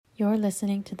You're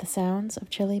listening to the sounds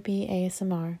of Chili Bee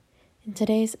ASMR. In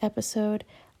today's episode,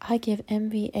 I give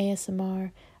Emvy ASMR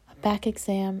a back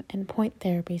exam and point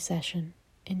therapy session.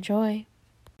 Enjoy!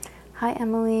 Hi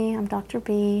Emily, I'm Dr.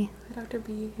 B. Hi Dr.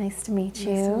 B. Nice to meet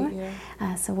you. Nice to meet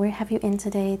you. So we have you in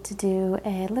today to do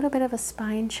a little bit of a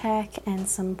spine check and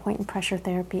some point and pressure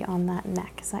therapy on that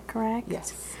neck. Is that correct?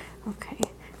 Yes. Okay,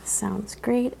 sounds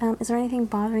great. Is there anything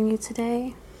bothering you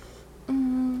today?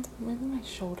 Maybe my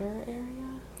shoulder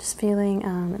area. Just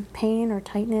feeling pain or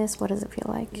tightness? What does it feel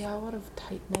like? Yeah, a lot of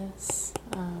tightness.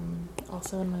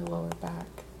 Also in my lower back.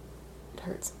 It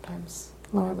hurts sometimes.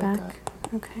 Lower back?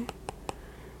 Okay.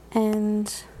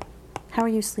 And how are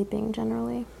you sleeping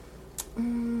generally?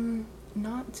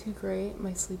 Not too great.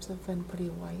 My sleeps have been pretty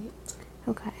light.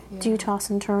 Okay. Yeah. Do you toss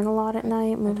and turn a lot at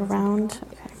night? Move around?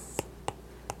 Okay. Yes.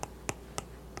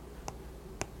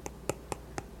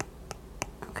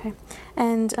 Okay.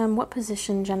 And what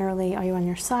position generally are you on?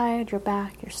 Your side, your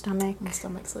back, your stomach? I'm a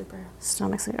stomach sleeper.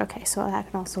 Stomach sleeper. Okay, so that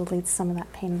can also lead to some of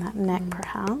that pain in that neck,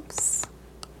 perhaps.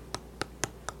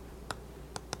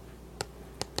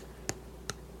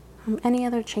 Any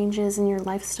other changes in your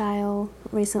lifestyle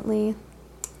recently?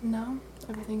 No,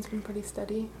 everything's been pretty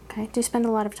steady. Okay. Do you spend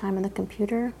a lot of time on the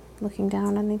computer, looking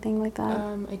down, anything like that?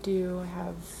 I do. I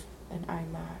have an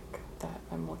iMac that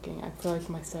I'm looking. I feel like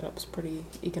my setup's pretty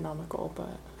economical,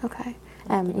 but... Okay.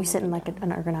 You sit in like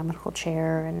an ergonomical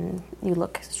chair and you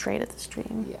look straight at the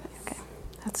screen? Yes. Okay,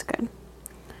 that's good.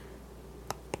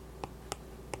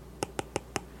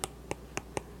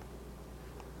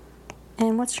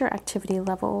 And what's your activity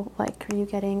level like? Are you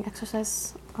getting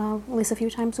exercise at least a few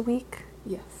times a week?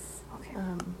 Yes. Okay.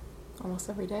 Almost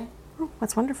every day. Oh,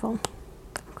 that's wonderful.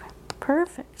 Okay,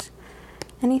 perfect.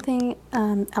 Anything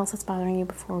else that's bothering you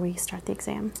before we start the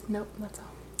exam? Nope, that's all.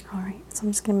 All right, so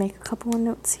I'm just going to make a couple of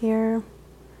notes here.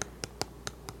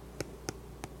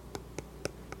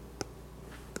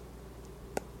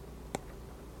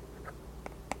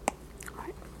 All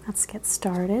right, let's get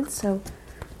started. So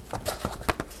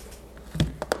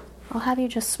I'll have you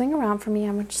just swing around for me.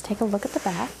 I'm going to just take a look at the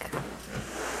back.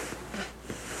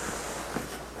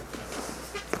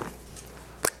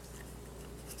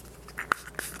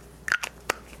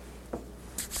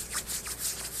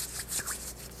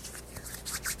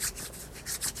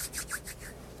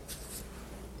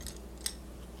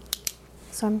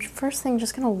 So I'm first thing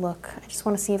just going to look. I just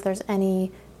want to see if there's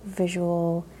any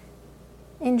visual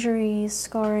injuries,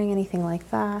 scarring, anything like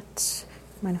that.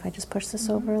 Mind if I just push this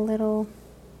over a little?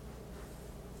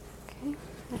 Okay,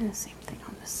 and the same thing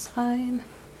on this side.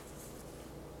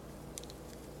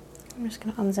 I'm just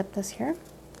going to unzip this here.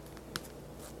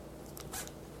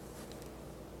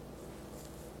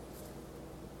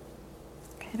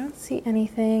 Okay, I don't see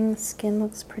anything. Skin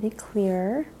looks pretty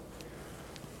clear.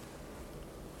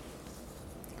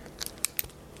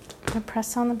 I'm going to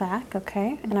press on the back,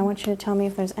 okay? And I want you to tell me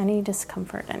if there's any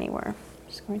discomfort anywhere. I'm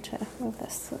just going to move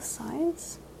this to the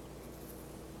sides.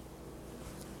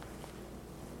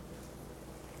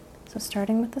 So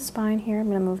starting with the spine here, I'm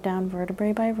going to move down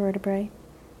vertebrae by vertebrae.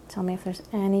 Tell me if there's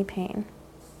any pain.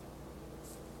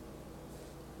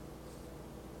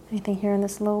 Anything here in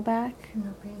this low back?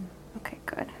 No pain. Okay,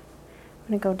 good. I'm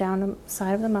going to go down the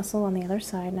side of the muscle on the other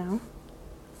side now.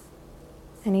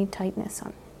 Any tightness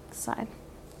on the side?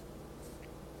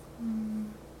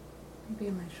 Maybe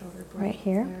in my shoulder blade right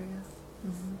here? area.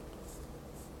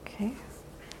 Okay.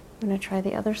 I'm going to try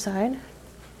the other side.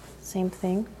 Same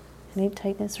thing. Any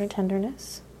tightness or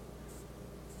tenderness?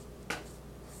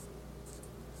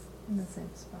 In the same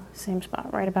spot. Same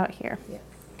spot, right about here. Yeah.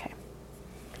 Okay.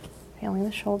 Feeling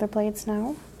the shoulder blades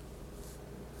now.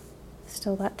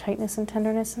 Still that tightness and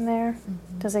tenderness in there.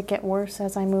 Does it get worse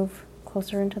as I move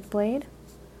closer into the blade?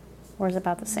 Or is it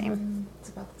about the same? It's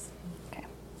about the same. Okay.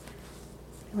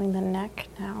 Feeling the neck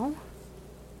now.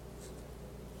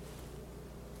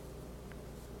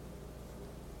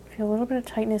 Feel a little bit of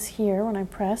tightness here when I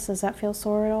press. Does that feel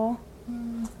sore at all?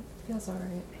 Feels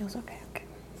alright. Feels okay, okay.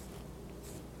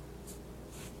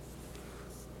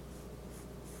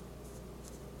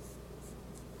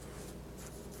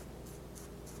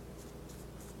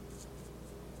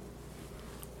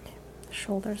 The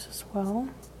shoulders as well.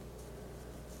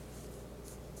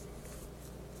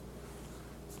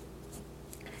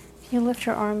 Can you lift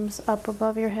your arms up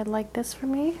above your head like this for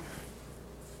me?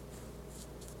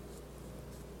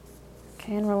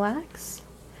 Okay, and relax.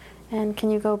 And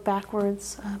can you go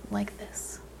backwards like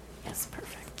this? Yes,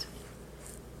 perfect.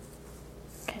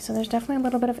 Okay, so there's definitely a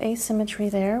little bit of asymmetry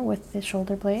there with the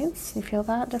shoulder blades. You feel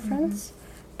that difference?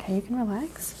 Okay, you can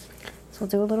relax. So we'll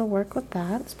do a little work with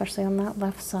that, especially on that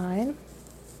left side.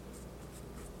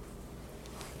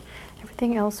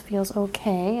 everything else feels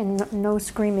okay and no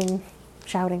screaming,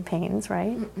 shouting pains,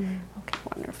 right? Mm-mm. Okay,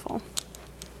 wonderful.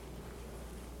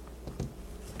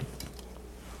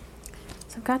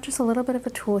 So I've got just a little bit of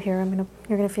a tool here.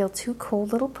 You're gonna feel two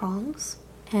cold little prongs.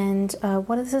 And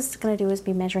what this is going to do is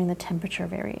be measuring the temperature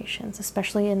variations,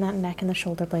 especially in that neck and the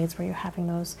shoulder blades where you're having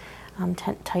those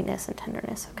tightness and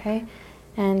tenderness, okay?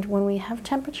 And when we have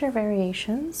temperature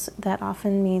variations, that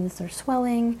often means there's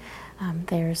swelling,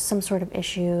 there's some sort of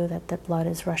issue that the blood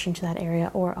is rushing to that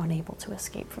area or unable to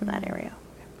escape from that area.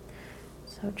 Okay.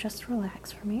 So just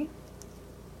relax for me.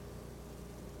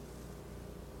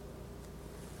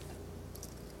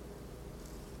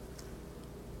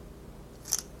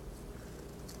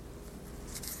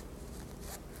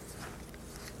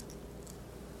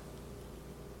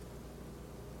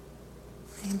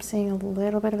 I'm seeing a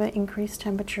little bit of an increased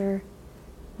temperature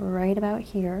right about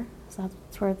here. So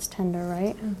that's where it's tender,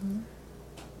 right? Mm-hmm.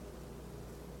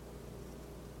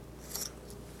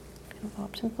 Gonna go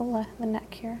up to the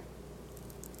neck here.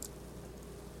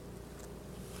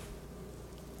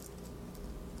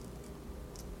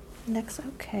 Neck's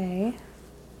okay.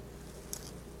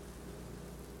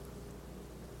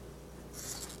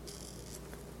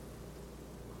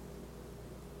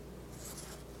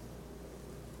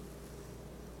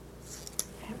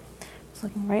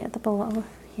 Looking right at the below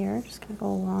here, just gonna go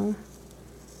along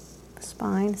the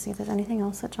spine to see if there's anything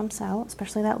else that jumps out,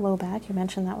 especially that low back. You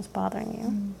mentioned that was bothering you.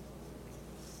 Mm.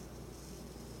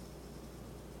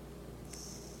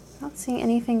 Not seeing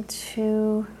anything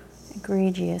too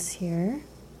egregious here.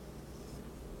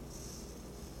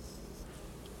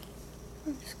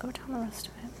 Just go down the rest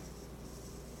of it.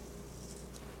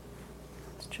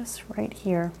 It's just right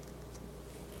here,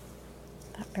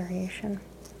 that variation.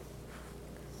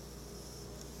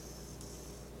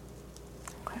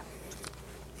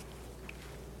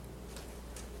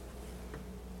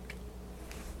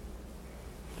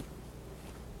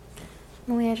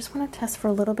 I just want to test for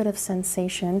a little bit of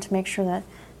sensation to make sure that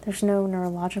there's no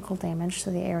neurological damage to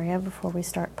the area before we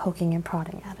start poking and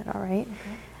prodding at it, all right?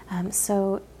 Okay.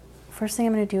 So first thing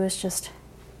I'm going to do is just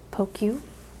poke you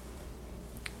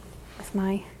with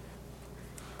my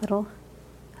little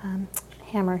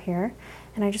hammer here,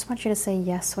 and I just want you to say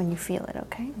yes when you feel it,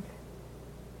 okay?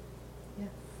 Yes.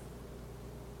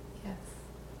 Yes.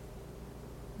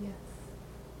 Yes.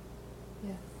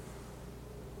 Yes.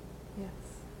 Yes.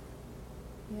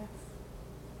 Yes.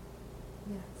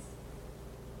 Yes.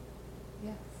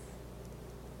 Yes.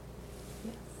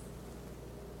 Yes.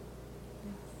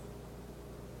 Yes.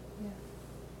 Yes.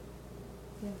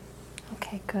 Yes.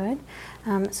 Okay, good.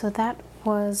 So that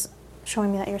was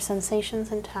showing me that your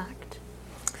sensation's intact.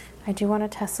 I do want to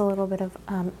test a little bit of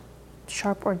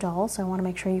sharp or dull, so I want to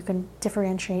make sure you can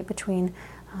differentiate between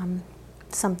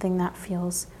something that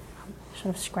feels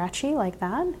sort of scratchy like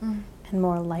that and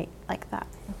more light like that.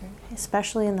 Okay.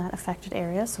 Especially in that affected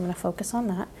area, so I'm going to focus on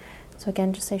that. So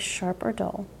again, just say sharp or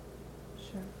dull.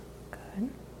 Sharp. Good.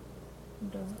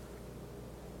 Dull.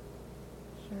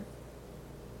 Sharp.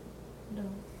 Dull.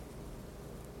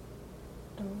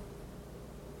 Dull.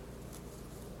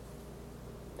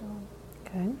 Dull.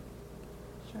 Good.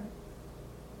 Sharp.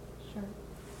 Sharp.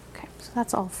 Okay, so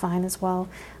that's all fine as well.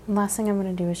 And last thing I'm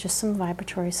going to do is just some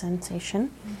vibratory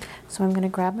sensation. So I'm going to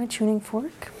grab my tuning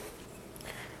fork.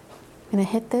 I'm going to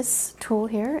hit this tool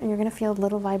here, and you're going to feel a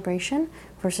little vibration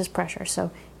versus pressure. So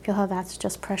feel how that's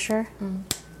just pressure,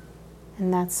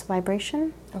 and that's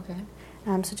vibration. Okay.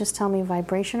 So just tell me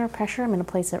vibration or pressure. I'm going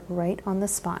to place it right on the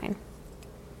spine.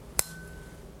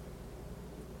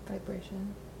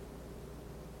 Vibration.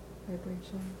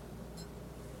 Vibration.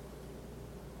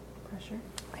 Pressure.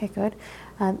 Okay, good.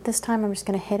 This time I'm just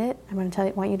going to hit it. I'm going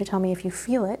to want you to tell me if you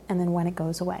feel it and then when it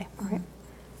goes away. All right.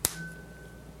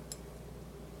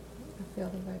 I feel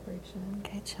the vibration.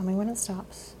 Okay, tell me when it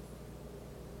stops.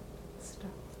 Stop.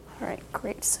 All right,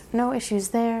 great. So no issues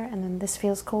there. And then this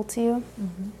feels cold to you.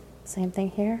 Same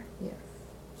thing here. Yes.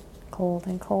 Cold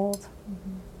and cold.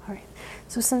 All right.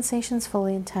 So sensation's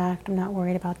fully intact. I'm not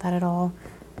worried about that at all.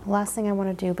 The last thing I want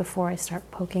to do before I start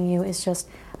poking you is just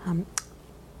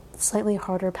slightly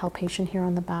harder palpation here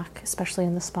on the back, especially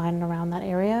in the spine and around that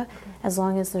area. Okay. As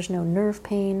long as there's no nerve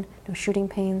pain, no shooting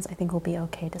pains, I think we'll be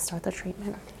okay to start the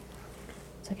treatment.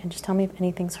 So again, just tell me if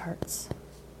anything hurts.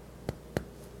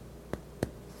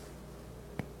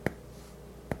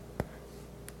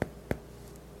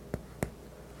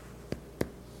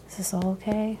 Is this all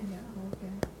okay? Yeah,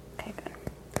 okay. Okay,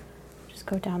 good. Just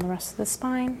go down the rest of the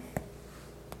spine.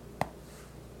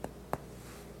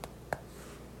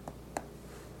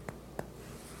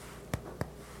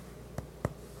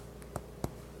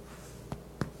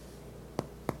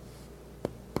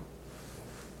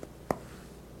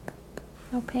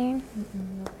 No pain?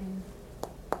 Mm-mm, no pain.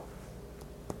 All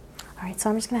right, so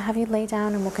I'm just going to have you lay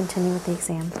down and we'll continue with the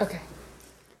exam. Okay.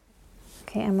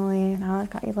 Okay, Emily, now I've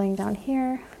got you laying down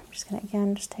here. I'm just going to,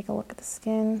 again, just take a look at the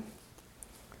skin.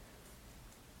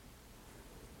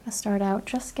 I'm going to start out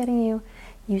just getting you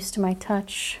used to my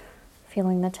touch,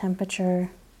 feeling the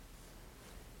temperature.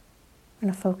 I'm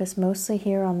going to focus mostly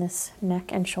here on this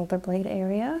neck and shoulder blade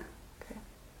area. Okay.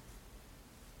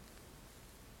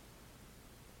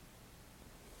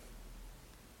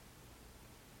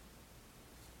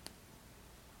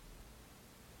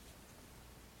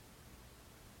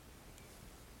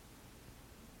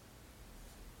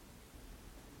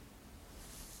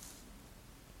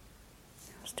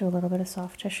 Just do a little bit of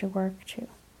soft tissue work to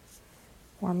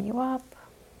warm you up.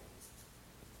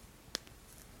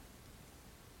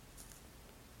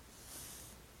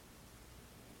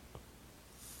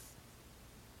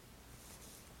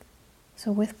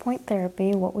 So with point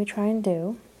therapy, what we try and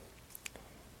do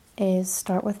is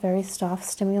start with very soft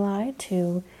stimuli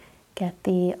to get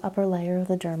the upper layer of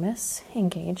the dermis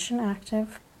engaged and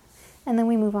active, and then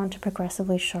we move on to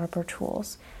progressively sharper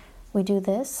tools. We do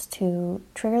this to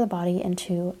trigger the body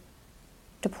into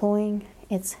deploying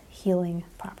its healing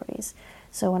properties.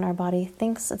 So when our body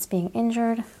thinks it's being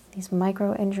injured, these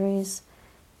micro injuries,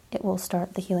 it will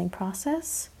start the healing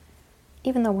process,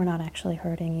 even though we're not actually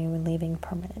hurting you and leaving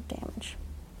permanent damage.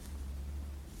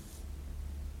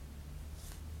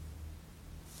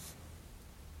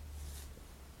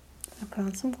 I'll put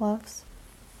on some gloves.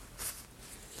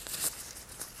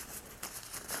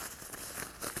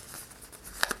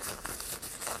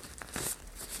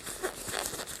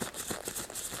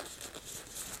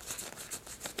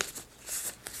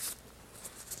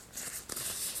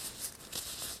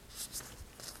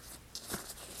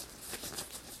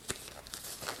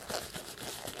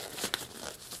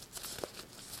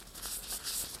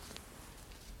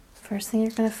 First thing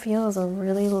you're going to feel is a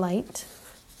really light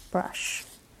brush.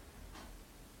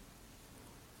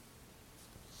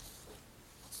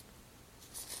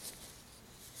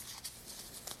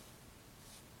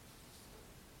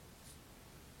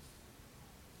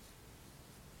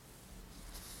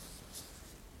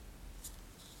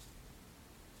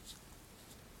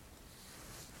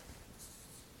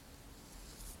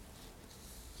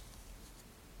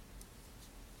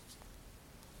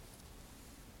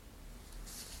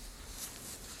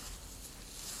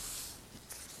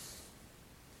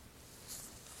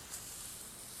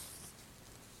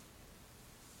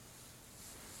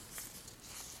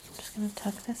 I'm just going to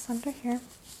tuck this under here.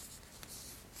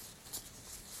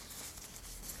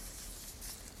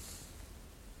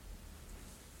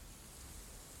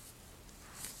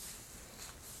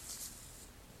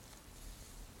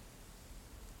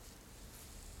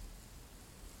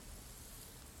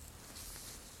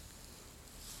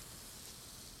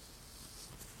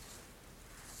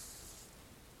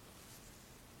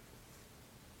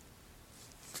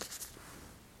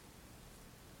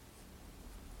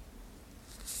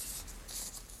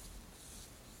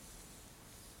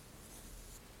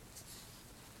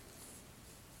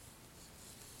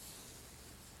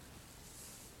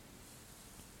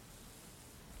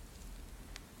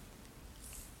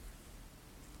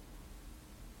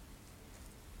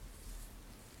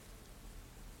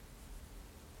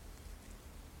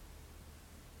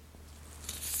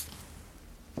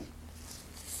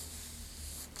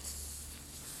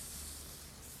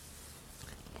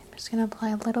 I'm just going to apply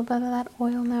a little bit of that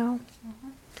oil now.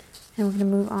 And we're going to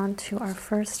move on to our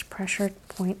first pressure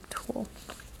point tool.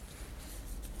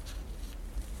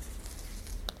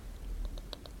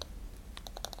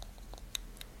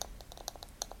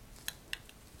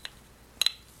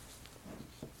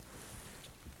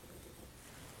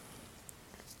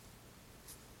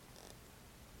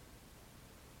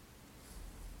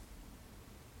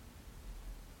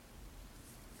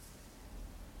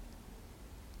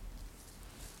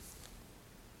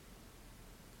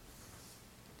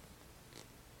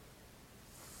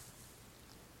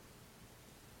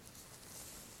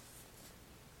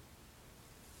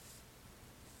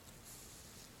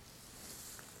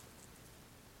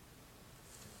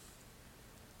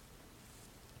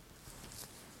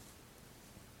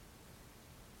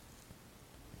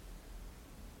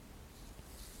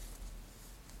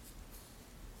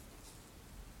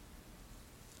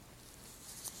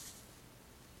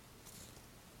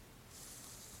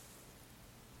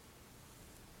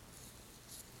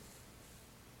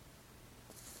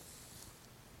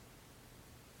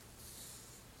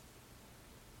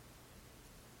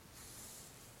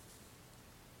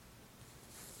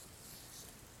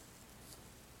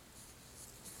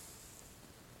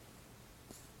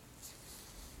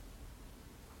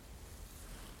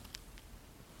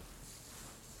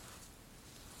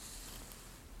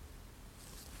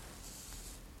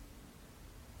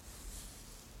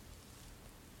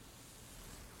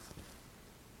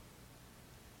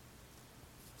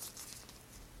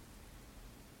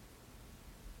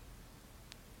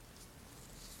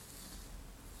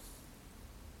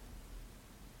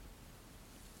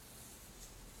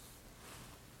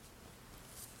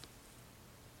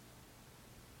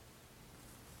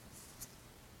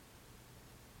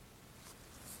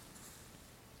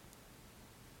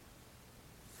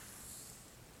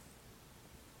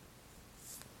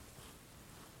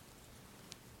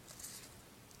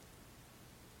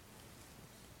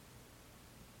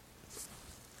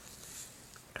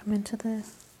 Come into the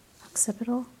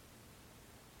occipital,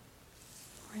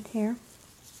 right here.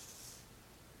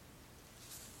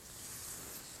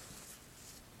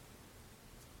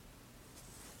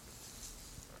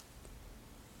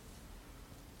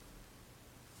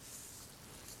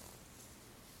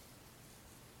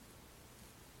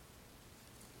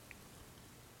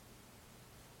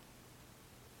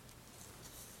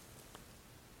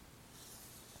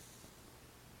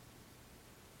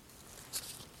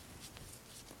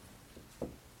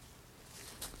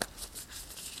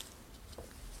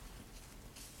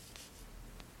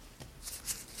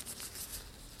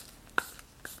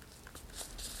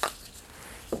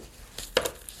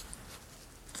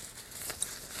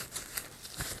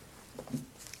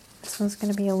 This one's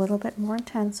going to be a little bit more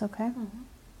intense, okay? Mm-hmm.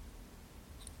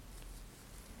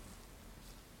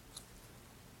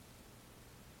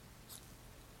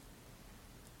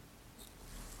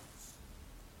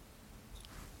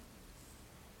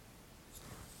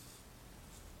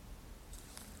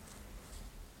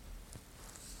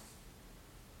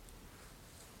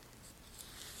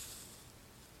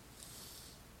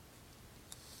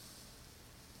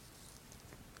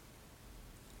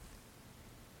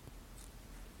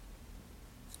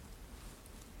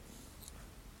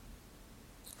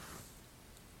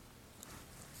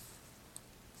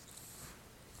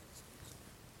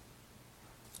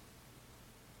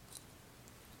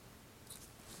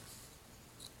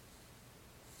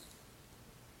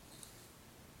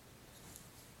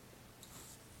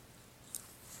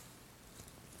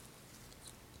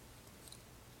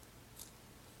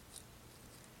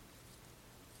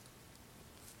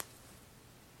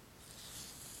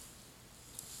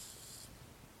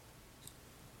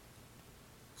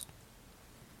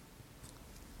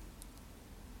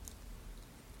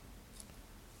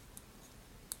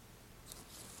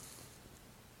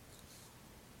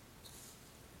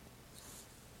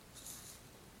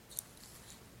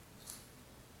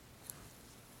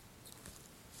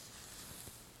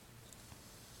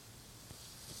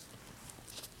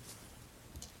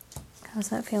 How's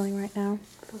that feeling right now?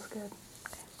 Feels good.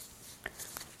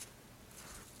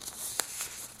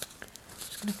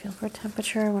 Just going to feel for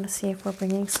temperature. I want to see if we're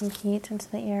bringing some heat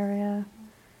into the area.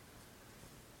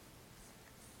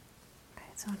 Okay,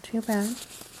 it's not too bad.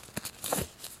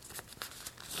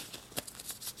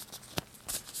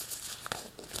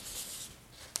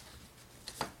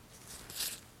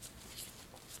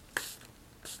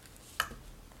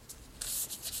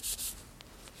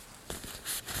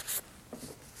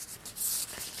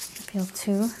 Feel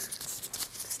two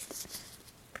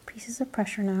pieces of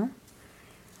pressure now. I'm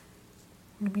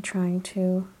going to be trying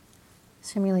to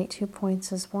simulate 2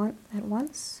 points at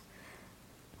once,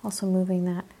 also moving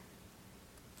that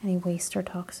any waste or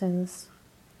toxins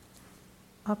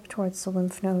up towards the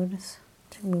lymph nodes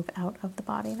to move out of the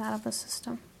body and out of the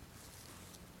system.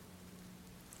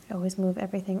 I always move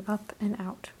everything up and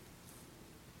out.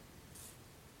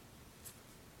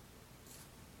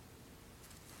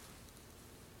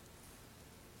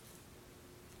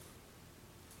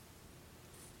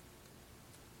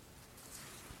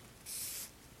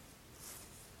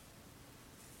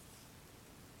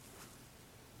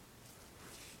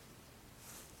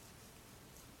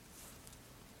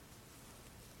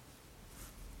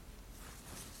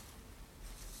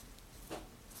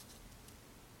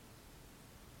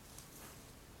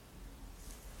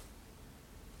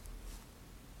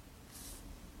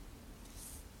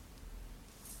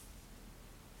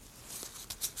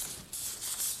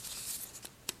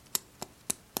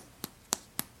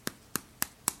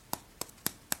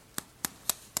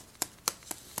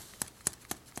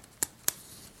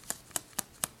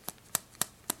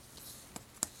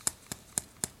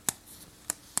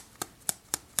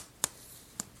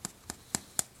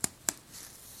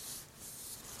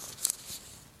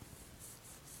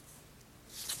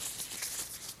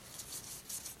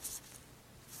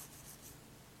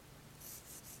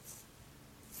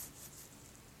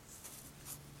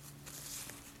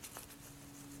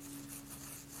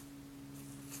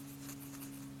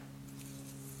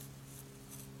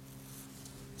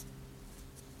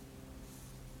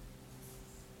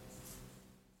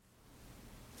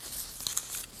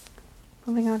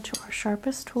 Moving on to our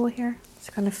sharpest tool here. It's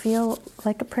going to feel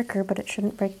like a pricker, but it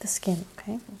shouldn't break the skin,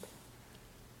 okay?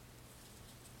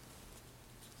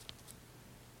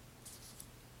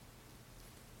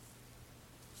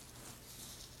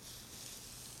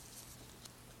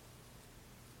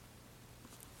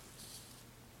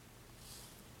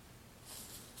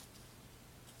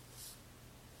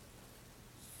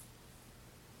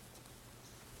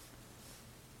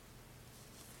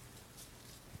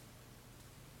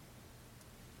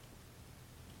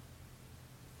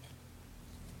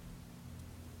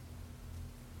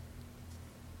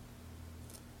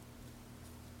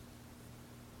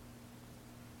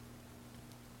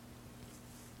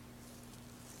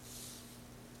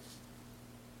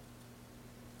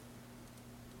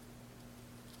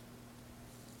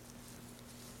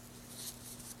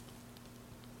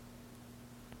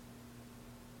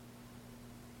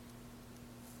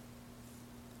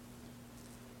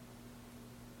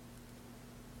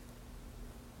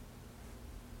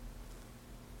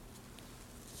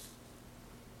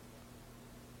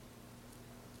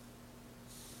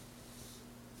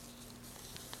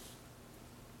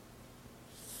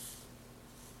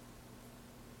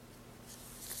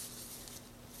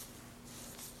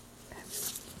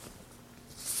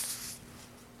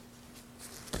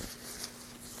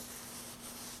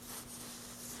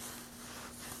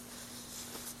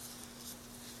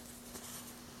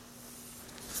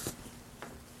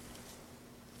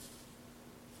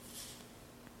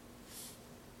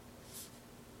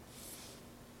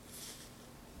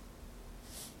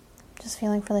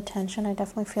 feeling for the tension. I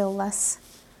definitely feel less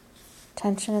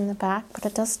tension in the back, but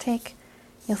it does take,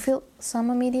 you'll feel some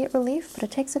immediate relief, but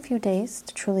it takes a few days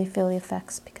to truly feel the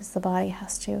effects because the body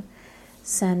has to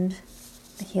send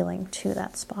the healing to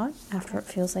that spot after it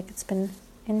feels like it's been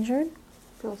injured.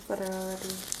 Feels better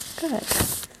already. Good.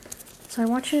 So I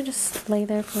want you to just lay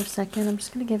there for a second. I'm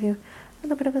just going to give you a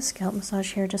little bit of a scalp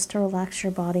massage here just to relax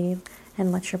your body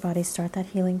and let your body start that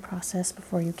healing process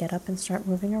before you get up and start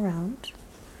moving around.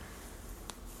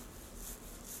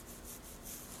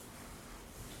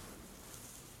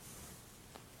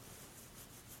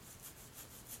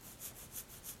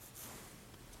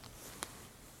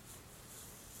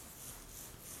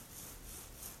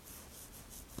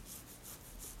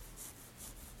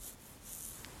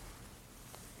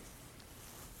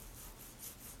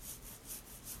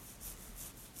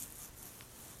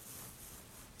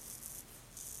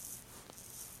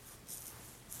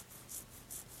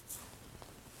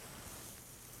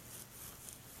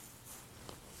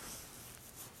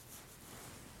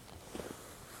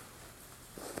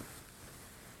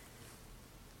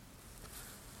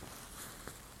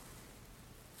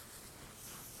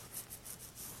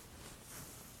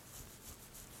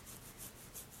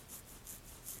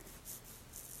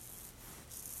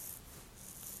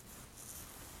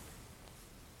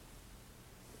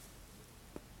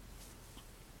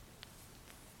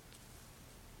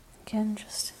 Again,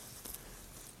 just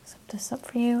zip this up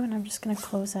for you, and I'm just going to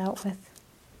close out with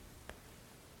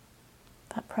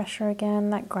that pressure again,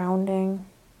 that grounding.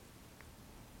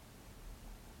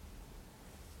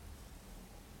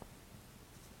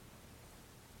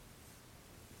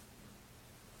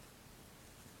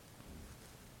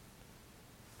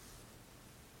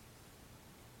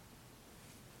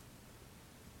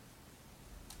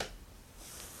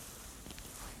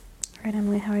 All right,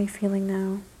 Emily, how are you feeling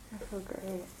now? I feel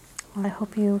great. Well, I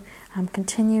hope you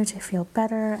continue to feel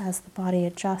better as the body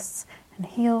adjusts and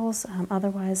heals.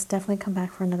 Otherwise, definitely come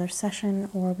back for another session,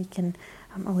 or we can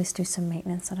always do some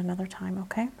maintenance at another time,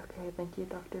 okay? Okay, thank you,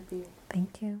 Dr. B.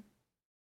 Thank you.